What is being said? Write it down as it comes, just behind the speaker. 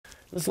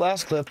This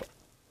last clip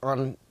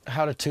on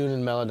how to tune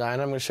in Melodyne,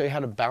 I'm going to show you how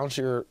to bounce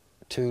your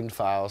tuned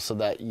files so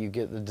that you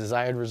get the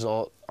desired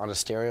result on a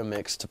stereo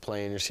mix to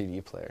play in your CD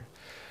player.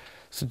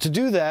 So to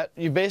do that,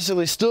 you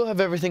basically still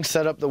have everything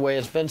set up the way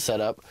it's been set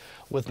up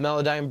with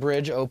Melodyne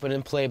Bridge open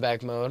in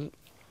playback mode.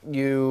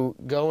 You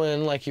go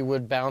in like you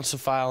would bounce a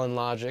file in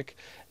Logic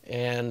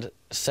and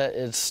set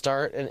its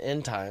start and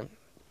end time.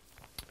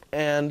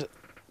 And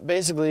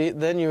basically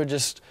then you would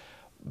just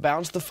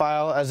bounce the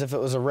file as if it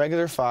was a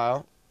regular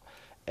file.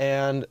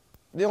 And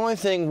the only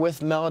thing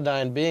with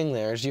Melodyne being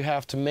there is you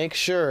have to make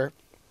sure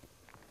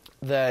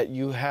that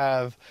you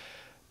have,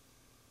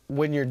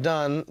 when you're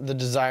done, the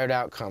desired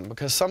outcome.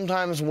 Because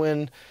sometimes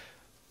when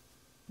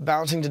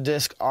bouncing to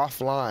disk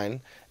offline,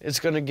 it's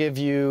going to give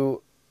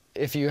you,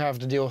 if you have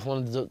to deal with one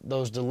of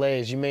those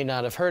delays, you may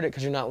not have heard it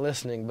because you're not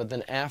listening, but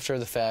then after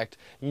the fact,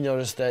 you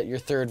notice that your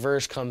third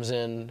verse comes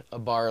in a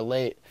bar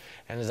late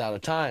and is out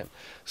of time.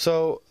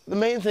 So the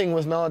main thing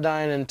with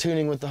Melodyne and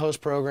tuning with the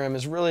host program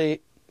is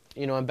really,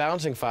 and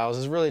bouncing files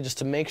is really just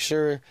to make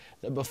sure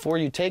that before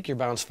you take your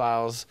bounce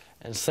files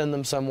and send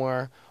them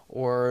somewhere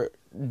or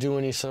do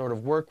any sort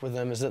of work with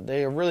them, is that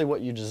they are really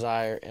what you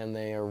desire and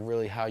they are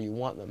really how you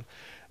want them.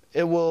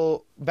 It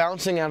will,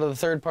 bouncing out of the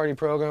third-party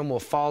program will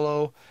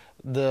follow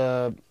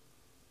the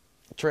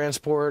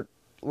transport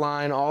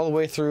line all the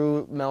way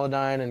through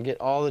Melodyne and get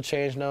all the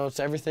change notes,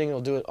 everything. It'll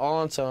do it all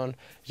on its own. You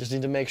just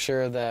need to make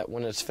sure that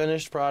when it's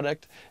finished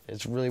product,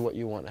 it's really what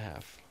you want to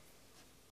have.